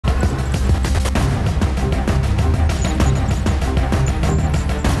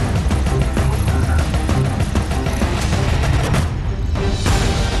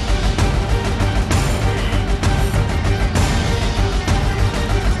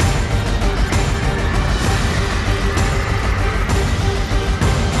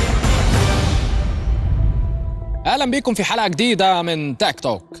أهلا بيكم في حلقة جديدة من تاك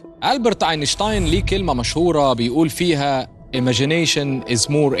توك. ألبرت أينشتاين ليه كلمة مشهورة بيقول فيها Imagination is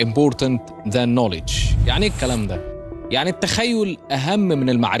more important than knowledge. يعني إيه الكلام ده؟ يعني التخيل أهم من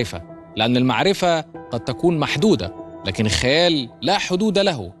المعرفة، لأن المعرفة قد تكون محدودة، لكن الخيال لا حدود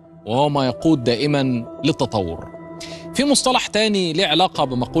له، وهو ما يقود دائما للتطور. في مصطلح تاني له علاقة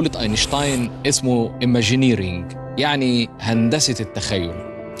بمقولة أينشتاين اسمه Imagineering، يعني هندسة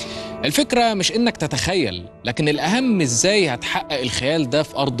التخيل. الفكرة مش إنك تتخيل، لكن الأهم إزاي هتحقق الخيال ده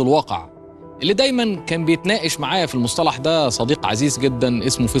في أرض الواقع. اللي دايما كان بيتناقش معايا في المصطلح ده صديق عزيز جدا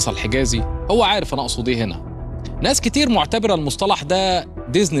اسمه فيصل حجازي، هو عارف أنا أقصد إيه هنا. ناس كتير معتبرة المصطلح ده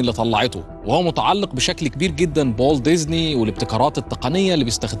ديزني اللي طلعته، وهو متعلق بشكل كبير جدا بوالت ديزني والابتكارات التقنية اللي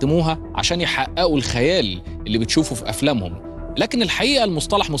بيستخدموها عشان يحققوا الخيال اللي بتشوفه في أفلامهم. لكن الحقيقة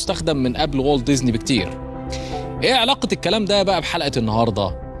المصطلح مستخدم من قبل والت ديزني بكتير. إيه علاقة الكلام ده بقى بحلقة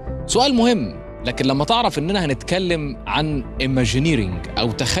النهاردة؟ سؤال مهم، لكن لما تعرف إننا هنتكلم عن Imagineering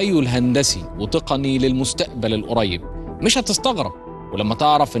أو تخيل هندسي وتقني للمستقبل القريب مش هتستغرب، ولما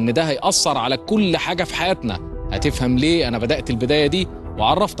تعرف إن ده هيأثر على كل حاجة في حياتنا هتفهم ليه أنا بدأت البداية دي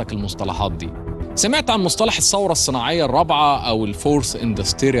وعرفتك المصطلحات دي. سمعت عن مصطلح الثورة الصناعية الرابعة أو الفورث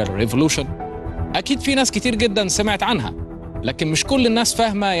اندستريال ريفولوشن؟ أكيد في ناس كتير جدا سمعت عنها، لكن مش كل الناس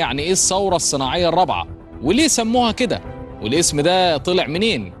فاهمة يعني إيه الثورة الصناعية الرابعة وليه سموها كده، والاسم ده طلع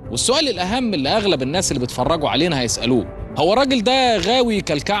منين. والسؤال الأهم اللي أغلب الناس اللي بيتفرجوا علينا هيسألوه، هو الراجل ده غاوي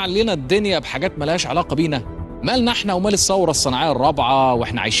كلكع لنا الدنيا بحاجات ملهاش علاقة بينا؟ مالنا احنا ومال الثورة الصناعية الرابعة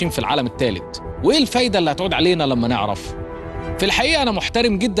واحنا عايشين في العالم الثالث؟ وايه الفايدة اللي هتعود علينا لما نعرف؟ في الحقيقة أنا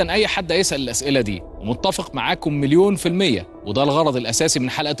محترم جدا أي حد يسأل الأسئلة دي، ومتفق معاكم 100%، وده الغرض الأساسي من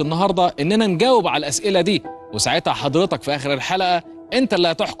حلقة النهاردة، إننا نجاوب على الأسئلة دي، وساعتها حضرتك في آخر الحلقة أنت اللي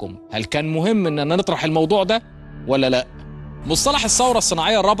هتحكم هل كان مهم إننا نطرح الموضوع ده ولا لأ. مصطلح الثورة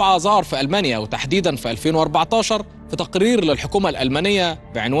الصناعية الرابعة ظهر في ألمانيا وتحديداً في 2014 في تقرير للحكومة الألمانية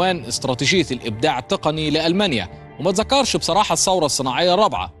بعنوان استراتيجية الإبداع التقني لألمانيا، وما تذكرش بصراحة الثورة الصناعية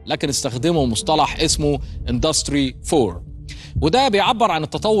الرابعة، لكن استخدموا مصطلح اسمه Industry 4، وده بيعبر عن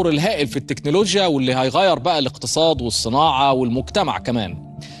التطور الهائل في التكنولوجيا واللي هيغير بقى الاقتصاد والصناعة والمجتمع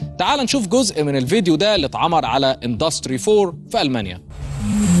كمان. تعال نشوف جزء من الفيديو ده اللي اتعمر على Industry 4 في ألمانيا.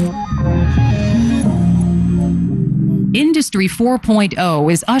 Industry 4.0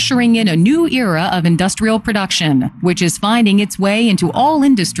 is ushering in a new era of industrial production, which is finding its way into all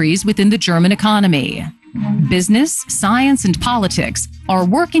industries within the German economy. Business, science, and politics are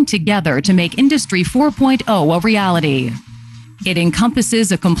working together to make Industry 4.0 a reality. It encompasses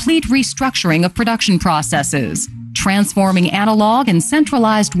a complete restructuring of production processes, transforming analog and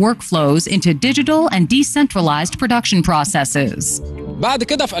centralized workflows into digital and decentralized production processes. بعد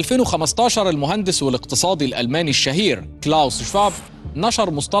كده في 2015 المهندس والاقتصادي الألماني الشهير كلاوس شواب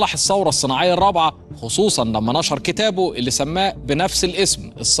نشر مصطلح الثورة الصناعية الرابعة، خصوصاً لما نشر كتابه اللي سماه بنفس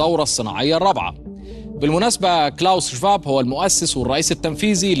الاسم الثورة الصناعية الرابعة. بالمناسبة كلاوس شواب هو المؤسس والرئيس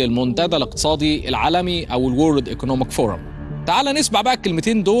التنفيذي للمنتدى الاقتصادي العالمي أو الورلد ايكونوميك فورم. تعال نسمع بقى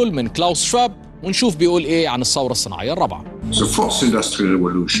الكلمتين دول من كلاوس شواب ونشوف بيقول إيه عن الثورة الصناعية الرابعة. The fourth industrial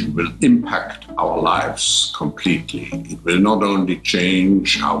revolution will impact our lives completely. It will not only change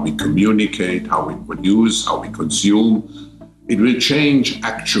how we communicate, how we produce, how we consume. It will change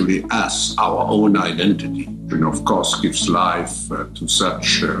actually us, our own identity, and of course gives life to such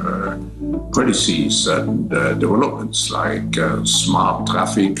policies and developments like smart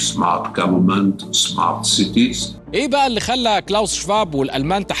traffic, smart government, smart cities. ايه بقى اللي خلى كلاوس شواب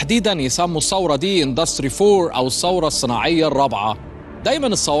والألمان تحديداً يسموا الثورة دي اندستري 4 أو الثورة الصناعية الرابعة؟ دايماً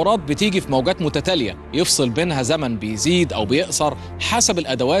الثورات بتيجي في موجات متتالية يفصل بينها زمن بيزيد أو بيقصر حسب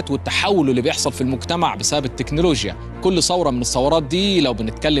الأدوات والتحول اللي بيحصل في المجتمع بسبب التكنولوجيا. كل ثورة من الثورات دي لو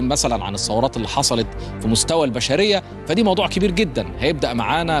بنتكلم مثلاً عن الثورات اللي حصلت في مستوى البشرية فدي موضوع كبير جداً، هيبدأ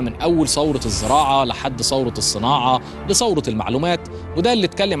معانا من أول ثورة الزراعة لحد ثورة الصناعة لثورة المعلومات، وده اللي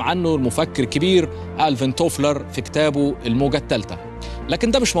اتكلم عنه المفكر الكبير ألفين توفلر في كتابه الموجة الثالثة.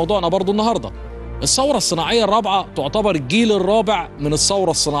 لكن ده مش موضوعنا برضو النهاردة. الثورة الصناعية الرابعة تعتبر الجيل الرابع من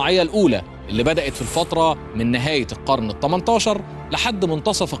الثورة الصناعية الأولى اللي بدأت في الفترة من نهاية القرن ال18 لحد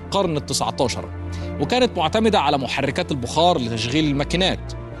منتصف القرن ال19، وكانت معتمدة على محركات البخار لتشغيل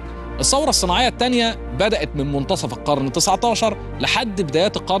الماكينات. الثورة الصناعية الثانية بدأت من منتصف القرن ال19 لحد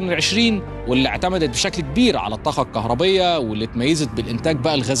بدايات القرن ال20، واللي اعتمدت بشكل كبير على الطاقة الكهربية واللي اتميزت بالإنتاج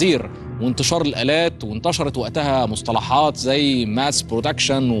بقى الغزير وانتشار الآلات، وانتشرت وقتها مصطلحات زي ماس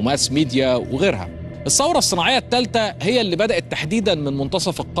برودكشن وماس ميديا وغيرها. الثورة الصناعية الثالثة هي اللي بدأت تحديداً من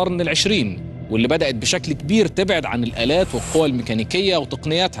منتصف القرن ال20، واللي بدأت بشكل كبير تبعد عن الآلات والقوى الميكانيكية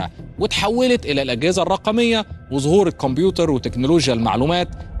وتقنياتها وتحولت إلى الأجهزة الرقمية وظهور الكمبيوتر وتكنولوجيا المعلومات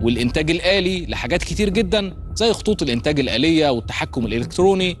والإنتاج الآلي لحاجات كتير جدا زي خطوط الإنتاج الآلية والتحكم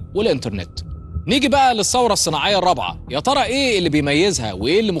الإلكتروني والإنترنت. نيجي بقى للثورة الصناعية الرابعة، يا ترى إيه اللي بيميزها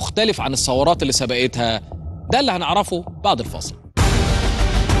وإيه اللي مختلف عن الثورات اللي سبقتها؟ ده اللي هنعرفه بعد الفاصل.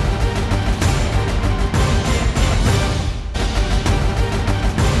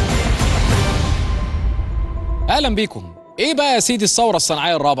 أهلا بيكم. إيه بقى يا سيدي الثورة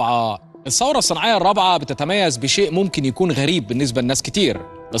الصناعية الرابعة؟ الثورة الصناعية الرابعة بتتميز بشيء ممكن يكون غريب بالنسبة لناس كتير،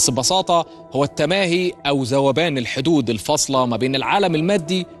 بس ببساطة هو التماهي أو ذوبان الحدود الفاصلة ما بين العالم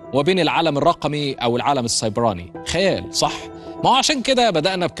المادي وبين العالم الرقمي أو العالم السيبراني. خيال، صح؟ ما هو عشان كده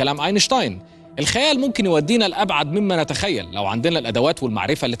بدأنا بكلام أينشتاين. الخيال ممكن يودينا لأبعد مما نتخيل لو عندنا الأدوات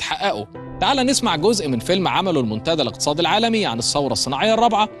والمعرفة اللي تحققه. تعال نسمع جزء من فيلم عمله المنتدى الاقتصادي العالمي عن الثورة الصناعية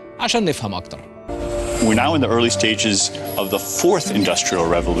الرابعة عشان نفهم أكتر. We're now in the early stages of the fourth industrial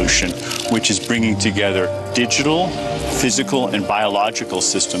revolution, which is bringing together digital, physical, and biological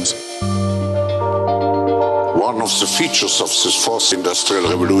systems. One of the features of this fourth industrial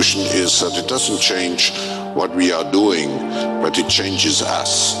revolution is that it doesn't change what we are doing, but it changes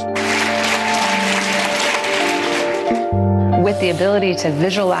us. With the ability to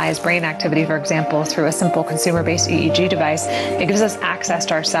visualize brain activity, for example, through a simple consumer-based EEG device, it gives us access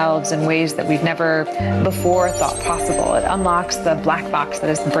to ourselves in ways that we've never before thought possible. It unlocks the black box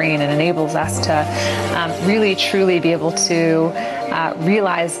that is the brain and enables us to really, truly be able to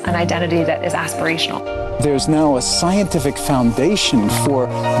realize an identity that is aspirational. There's now a scientific foundation for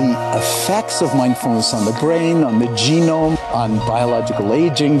the effects of mindfulness on the brain, on the genome, on biological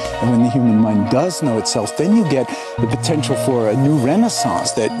aging. And when the human mind does know itself, then you get the potential for a new renaissance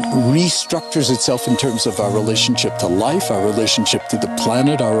that restructures itself in terms of our relationship to life, our relationship to the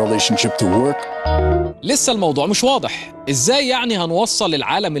planet, our relationship to work. لسه الموضوع مش واضح. ازاي يعني هنوصل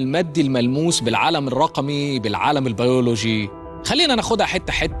العالم المادي الملموس بالعالم الرقمي بالعالم البيولوجي؟ خلينا ناخدها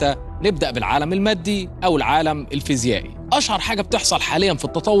حتة حتة. نبدأ بالعالم المادي أو العالم الفيزيائي. أشهر حاجة بتحصل حاليا في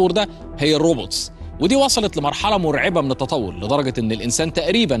التطور ده هي الروبوتس، ودي وصلت لمرحلة مرعبة من التطور لدرجة إن الإنسان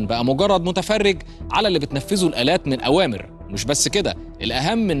تقريبا بقى مجرد متفرج على اللي بتنفذه الآلات من أوامر. مش بس كده،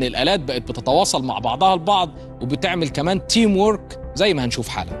 الأهم إن الآلات بقت بتتواصل مع بعضها البعض وبتعمل كمان تيم وورك زي ما هنشوف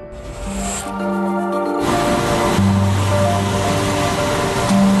حالا.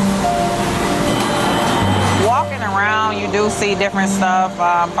 You do see different stuff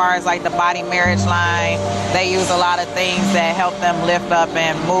as far as like the body marriage line. They use a lot of things that help them lift up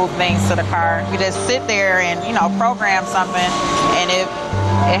and move things to the car. You just sit there and, you know, program something, and it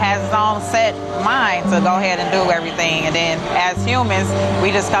has its own set mind to go ahead and do everything. And then as humans, we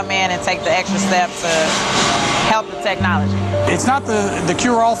just come in and take the extra step to help the technology. It's not the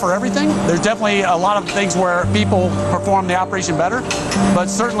cure-all for everything. There's definitely a lot of things where people perform the operation better, but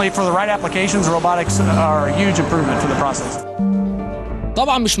certainly for the right applications, robotics are a huge improvement for the process.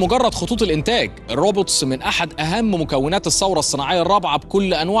 طبعا مش مجرد خطوط الإنتاج، الروبوتس من أحد أهم مكونات الثورة الصناعية الرابعة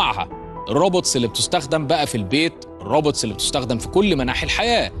بكل أنواعها. الروبوتس اللي بتستخدم بقى في البيت، الروبوتس اللي بتستخدم في كل مناحي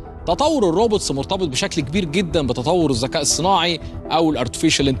الحياة. تطور الروبوتس مرتبط بشكل كبير جدا بتطور الذكاء الصناعي أو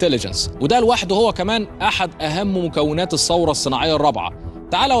الارتفيشال انتليجنس، وده لوحده هو كمان أحد أهم مكونات الثورة الصناعية الرابعة.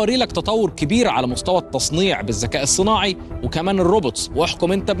 تعال أوري لك تطور كبير على مستوى التصنيع بالذكاء الصناعي وكمان الروبوتس،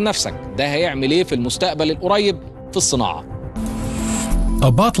 واحكم أنت بنفسك ده هيعمل إيه في المستقبل القريب في الصناعة.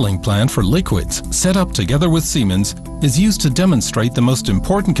 A bottling plant for liquids set up together with Siemens is used to demonstrate the most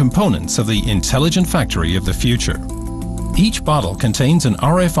important components of the intelligent factory of the future. Each bottle contains an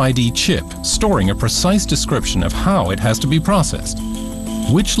RFID chip storing a precise description of how it has to be processed,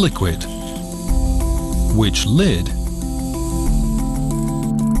 which liquid, which lid,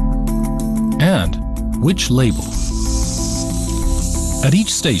 and which label. At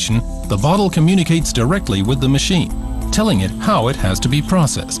each station, the bottle communicates directly with the machine, telling it how it has to be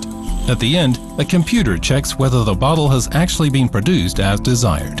processed. At the end, a computer checks whether the bottle has actually been produced as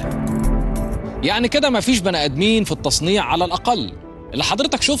desired. يعني كده مفيش بني آدمين في التصنيع على الأقل. اللي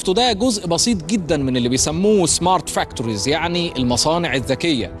حضرتك شفته ده جزء بسيط جدا من اللي بيسموه سمارت فاكتوريز، يعني المصانع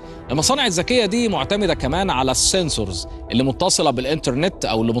الذكية. المصانع الذكية دي معتمدة كمان على السنسورز اللي متصلة بالإنترنت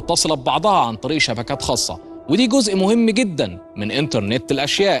أو اللي متصلة ببعضها عن طريق شبكات خاصة، ودي جزء مهم جدا من إنترنت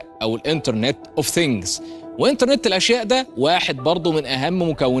الأشياء أو الإنترنت أوف ثينجز. وإنترنت الأشياء ده واحد برضو من أهم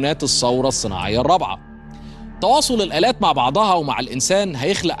مكونات الثورة الصناعية الرابعة. تواصل الآلات مع بعضها ومع الإنسان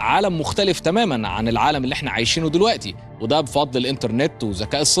هيخلق عالم مختلف تماماً عن العالم اللي احنا عايشينه دلوقتي، وده بفضل الإنترنت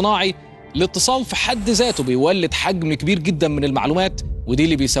والذكاء الصناعي. الاتصال في حد ذاته بيولد حجم كبير جدا من المعلومات، ودي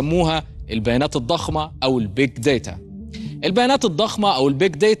اللي بيسموها البيانات الضخمة أو البيج داتا. البيانات الضخمة أو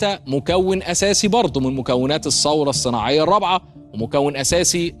البيج داتا مكون أساسي برضه من مكونات الثورة الصناعية الرابعة، ومكون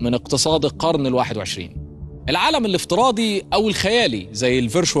أساسي من اقتصاد القرن ال21. العالم الافتراضي أو الخيالي زي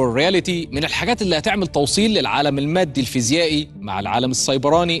الفيرتشوال رياليتي من الحاجات اللي هتعمل توصيل للعالم المادي الفيزيائي مع العالم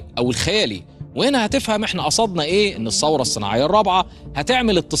السيبراني أو الخيالي. وهنا هتفهم احنا قصدنا ايه ان الثورة الصناعية الرابعة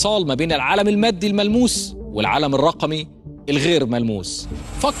هتعمل اتصال ما بين العالم المادي الملموس والعالم الرقمي الغير ملموس.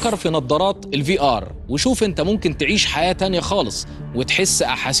 فكر في نظارات الVR وشوف انت ممكن تعيش حياة تانية خالص وتحس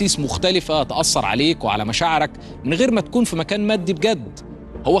أحاسيس مختلفة تأثر عليك وعلى مشاعرك من غير ما تكون في مكان مادي بجد.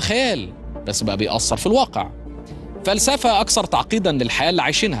 هو خيال بس بقى بيأثر في الواقع. فلسفة أكثر تعقيداً للحياة اللي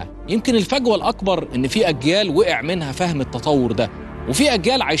عايشينها. يمكن الفجوة الأكبر إن في أجيال وقع منها فهم التطور ده، وفي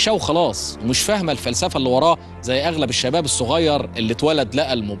أجيال عايشاه وخلاص ومش فاهمة الفلسفة اللي وراه، زي أغلب الشباب الصغير اللي اتولد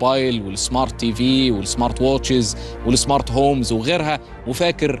لقى الموبايل والسمارت تي في والسمارت واتشز والسمارت هومز وغيرها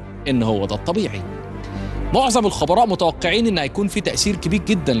وفاكر إن هو ده الطبيعي. معظم الخبراء متوقعين إن هيكون في تأثير كبير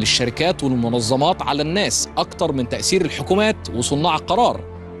جداً للشركات والمنظمات على الناس أكتر من تأثير الحكومات وصناع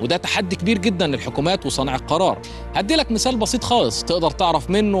القرار، وده تحدي كبير جدا للحكومات وصانع القرار. هدي لك مثال بسيط خالص تقدر تعرف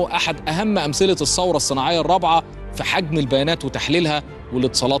منه أحد أهم أمثلة الثورة الصناعية الرابعة في حجم البيانات وتحليلها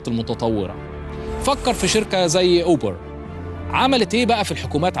والاتصالات المتطورة. فكر في شركة زي أوبر، عملت إيه بقى في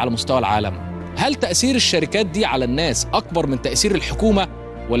الحكومات على مستوى العالم؟ هل تأثير الشركات دي على الناس أكبر من تأثير الحكومة،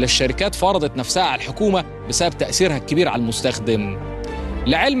 ولا الشركات فرضت نفسها على الحكومة بسبب تأثيرها الكبير على المستخدم؟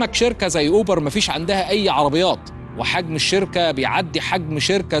 لعلمك شركة زي أوبر مفيش عندها أي عربيات، وحجم الشركة بيعدي حجم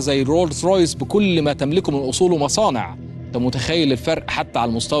شركة زي رولز رويس بكل ما تملكه من أصول ومصانع. أنت متخيل الفرق حتى على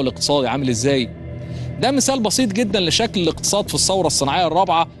المستوى الاقتصادي عامل إزاي؟ ده مثال بسيط جدا لشكل الاقتصاد في الثورة الصناعية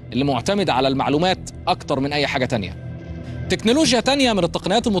الرابعة اللي معتمد على المعلومات أكتر من أي حاجة تانية. تكنولوجيا تانية من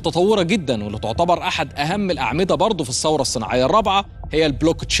التقنيات المتطورة جدا واللي تعتبر أحد أهم الأعمدة برضه في الثورة الصناعية الرابعة هي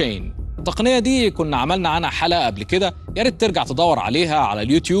البلوك تشين. التقنية دي كنا عملنا عنها حلقة قبل كده، يا ريت ترجع تدور عليها على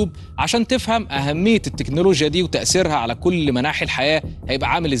اليوتيوب عشان تفهم أهمية التكنولوجيا دي وتأثيرها على كل مناحي الحياة هيبقى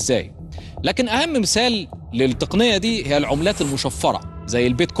عامل إزاي. لكن أهم مثال للتقنية دي هي العملات المشفرة زي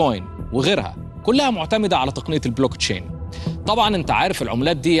البيتكوين وغيرها، كلها معتمدة على تقنية البلوك تشين. طبعا انت عارف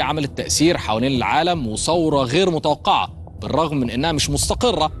العملات دي عملت تأثير حوالين العالم وثورة غير متوقعة، بالرغم من انها مش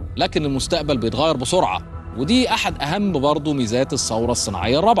مستقرة لكن المستقبل بيتغير بسرعة. ودي احد اهم برضو ميزات الثورة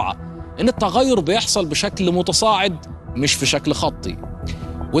الصناعية الرابعة، ان التغير بيحصل بشكل متصاعد مش في شكل خطي.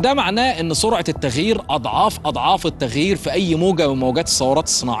 وده معناه ان سرعة التغيير اضعاف التغيير في اي موجة من موجات الثورات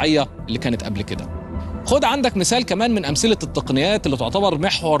الصناعية اللي كانت قبل كده. خد عندك مثال كمان من أمثلة التقنيات اللي تعتبر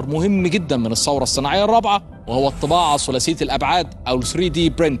محور مهم جدا من الثورة الصناعية الرابعة، وهو الطباعة ثلاثية الأبعاد أو 3D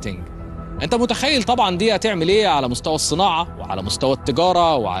printing. أنت متخيل طبعا دي هتعمل إيه على مستوى الصناعة وعلى مستوى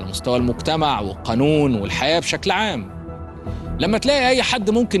التجارة وعلى مستوى المجتمع والقانون والحياة بشكل عام. لما تلاقي أي حد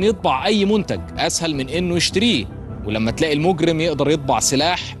ممكن يطبع أي منتج أسهل من إنه يشتريه، ولما تلاقي المجرم يقدر يطبع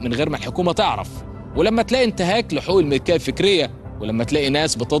سلاح من غير ما الحكومة تعرف، ولما تلاقي انتهاك لحقوق الملكية الفكرية، ولما تلاقي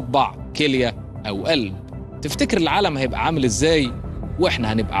ناس بتطبع كلية أو قلب، تفتكر العالم هيبقى عامل إزاي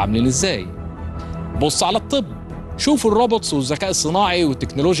وإحنا هنبقى عاملين إزاي؟ بص على الطب، شوف الروبوتس والذكاء الصناعي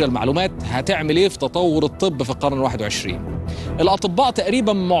وتكنولوجيا المعلومات هتعمل إيه في تطور الطب في القرن ال21. الأطباء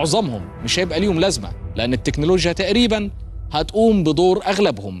تقريبا معظمهم مش هيبقى ليهم لازمة، لأن التكنولوجيا تقريبا هتقوم بدور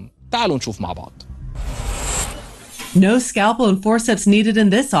أغلبهم. تعالوا نشوف مع بعض. No scalpel and forceps needed in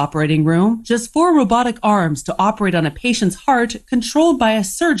this operating room, just 4 robotic arms to operate on a patient's heart controlled by a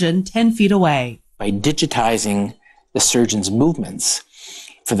surgeon 10 feet away. By digitizing the surgeon's movements,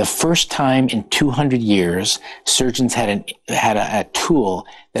 for the first time in 200 years, surgeons had a tool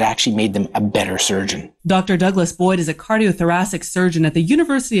that actually made them a better surgeon. Dr. Douglas Boyd is a cardiothoracic surgeon at the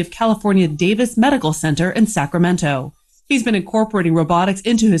University of California Davis Medical Center in Sacramento. He's been incorporating robotics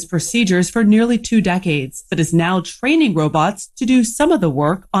into his procedures for nearly 2 decades, but is now training robots to do some of the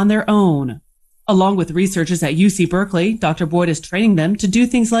work on their own. Along with researchers at UC Berkeley, Dr. Boyd is training them to do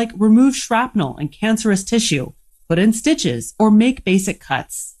things like remove shrapnel and cancerous tissue, put in stitches, or make basic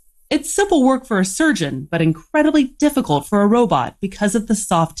cuts. It's simple work for a surgeon, but incredibly difficult for a robot because of the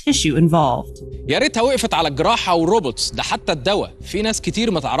soft tissue involved. يا ريتها وقفت على الجراحة والروبوتس، ده حتى الدواء. في ناس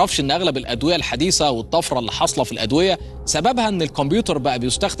كتير ما تعرفش إن أغلب الأدوية الحديثة والطفرة اللي حاصلة في الأدوية سببها إن الكمبيوتر بقى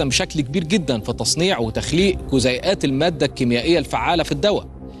بيستخدم بشكل كبير جدا في تصنيع وتخليق جزيئات المادة الكيميائية الفعالة في الدواء.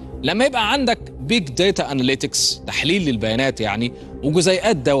 لما يبقى عندك بيج داتا أناليتكس، تحليل للبيانات يعني،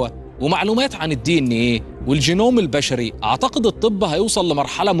 وجزيئات دواء ومعلومات عن DNA والجينوم البشري، أعتقد الطب هيوصل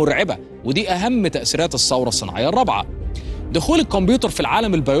لمرحلة مرعبة، ودي أهم تأثيرات الثورة الصناعية الرابعة. دخول الكمبيوتر في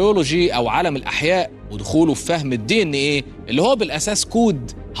العالم البيولوجي أو عالم الأحياء ودخوله في فهم DNA اللي هو بالأساس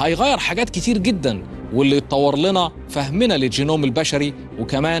كود هيغير حاجات كتير جدا، واللي يتطور لنا فهمنا للجينوم البشري،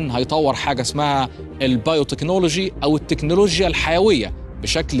 وكمان هيطور حاجة اسمها البايوتكنولوجي أو التكنولوجيا الحيوية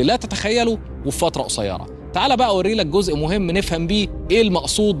بشكل لا تتخيله وفي فترة قصيرة. تعال بقى أوري لك جزء مهم نفهم بيه إيه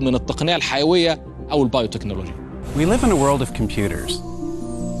المقصود من التقنية الحيوية أو البايوتكنولوجي. We live in a world of computers.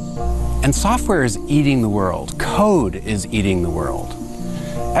 And software is eating the world. Code is eating the world.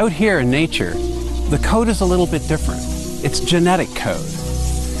 Out here in nature, the code is a little bit different. It's genetic code.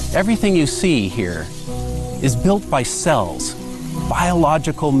 Everything you see here is built by cells,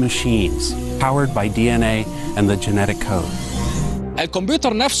 biological machines, powered by DNA and the genetic code.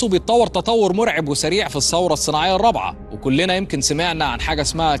 الكمبيوتر نفسه بيتطور تطور مرعب وسريع في الثورة الصناعية الرابعة، وكلنا يمكن سمعنا عن حاجة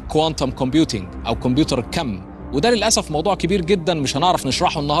اسمها كوانتم كومبيوتينج أو كمبيوتر الكم، وده للأسف موضوع كبير جدا مش هنعرف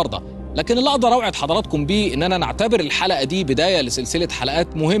نشرحه النهاردة، لكن اللي أقدر أوعد حضراتكم بيه إننا نعتبر الحلقة دي بداية لسلسلة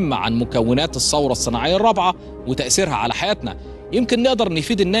حلقات مهمة عن مكونات الثورة الصناعية الرابعة وتأثيرها على حياتنا. يمكن نقدر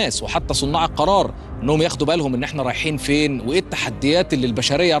نفيد الناس وحتى صناع القرار إنهم ياخدوا بالهم إن إحنا رايحين فين وإيه التحديات اللي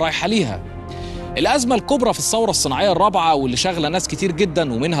البشرية رايحة ليها. الأزمة الكبرى في الثورة الصناعية الرابعة واللي شاغلة ناس كتير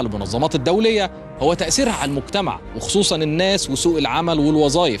جدا ومنها المنظمات الدولية هو تأثيرها على المجتمع وخصوصا الناس وسوق العمل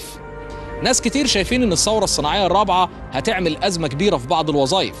والوظائف. ناس كتير شايفين إن الثورة الصناعية الرابعة هتعمل أزمة كبيرة في بعض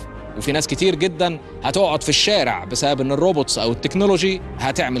الوظائف، وفي ناس كتير جدا هتقعد في الشارع بسبب إن الروبوتس أو التكنولوجي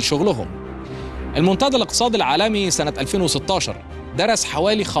هتعمل شغلهم. المنتدى الاقتصادي العالمي سنة 2016 درس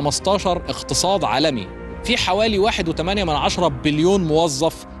حوالي 15 اقتصاد عالمي في حوالي 1.8 بليون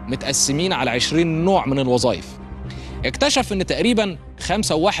موظف متقسمين على 20 نوع من الوظائف. اكتشف ان تقريبا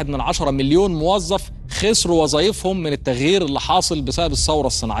 5.1 مليون موظف خسروا وظائفهم من التغيير اللي حاصل بسبب الثورة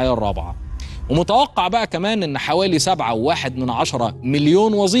الصناعية الرابعة، ومتوقع بقى كمان ان حوالي 7.1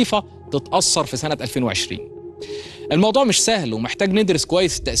 مليون وظيفة تتأثر في سنة 2020. الموضوع مش سهل ومحتاج ندرس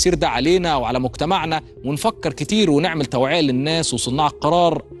كويس التأثير ده علينا وعلى مجتمعنا ونفكر كتير ونعمل توعية للناس وصناع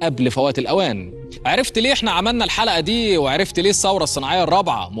القرار قبل فوات الأوان. عرفت ليه احنا عملنا الحلقة دي وعرفت ليه الثورة الصناعية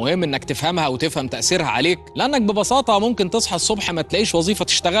الرابعة مهم انك تفهمها وتفهم تأثيرها عليك، لأنك ببساطة ممكن تصحى الصبح ما تلاقيش وظيفة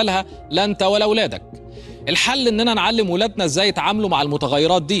تشتغلها لا انت ولا أولادك. الحل اننا نعلم ولادنا ازاي يتعاملوا مع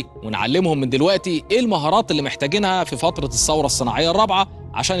المتغيرات دي ونعلمهم من دلوقتي ايه المهارات اللي محتاجينها في فترة الثورة الصناعية الرابعة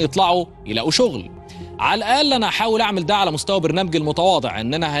عشان يطلعوا يلاقوا شغل. على الأقل أنا هحاول أعمل ده على مستوى برنامجي المتواضع،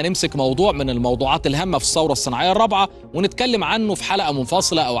 إننا هنمسك موضوع من الموضوعات الهامة في الثورة الصناعية الرابعة ونتكلم عنه في حلقة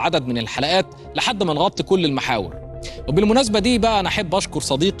منفصلة أو عدد من الحلقات لحد ما نغطي كل المحاور. وبالمناسبة دي بقى أنا أحب أشكر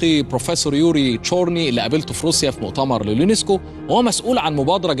صديقي بروفيسور يوري تشورني اللي قابلته في روسيا في مؤتمر لليونسكو، وهو مسؤول عن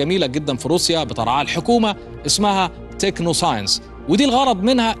مبادرة جميلة جدا في روسيا بترعاها الحكومة اسمها تكنو ساينس، ودي الغرض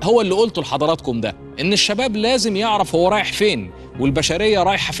منها هو اللي قلته لحضراتكم ده، إن الشباب لازم يعرف هو رايح فين والبشرية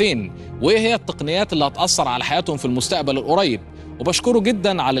رايحة فين وإيه هي التقنيات اللي هتأثر على حياتهم في المستقبل القريب. وبشكره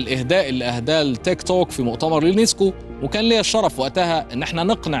جدا على الإهداء اللي أهداه التيك توك في مؤتمر اليونسكو، وكان ليا الشرف وقتها إن احنا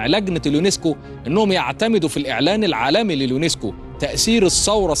نقنع لجنة اليونسكو إنهم يعتمدوا في الإعلان العالمي لليونسكو تأثير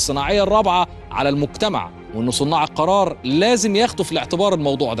الثورة الصناعية الرابعة على المجتمع، وإن صناع القرار لازم ياخدوا في الاعتبار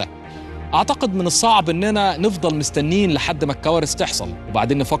الموضوع ده. أعتقد من الصعب إننا نفضل مستنين لحد ما الكوارث تحصل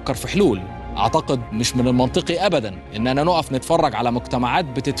وبعدين نفكر في حلول. أعتقد مش من المنطقي أبداً إننا نقف نتفرج على مجتمعات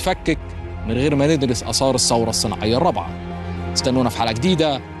بتتفكك من غير ما ندرس آثار الثورة الصناعية الرابعة. استنونا في حلقة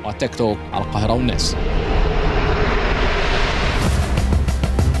جديدة وتيك توك على القاهرة والناس.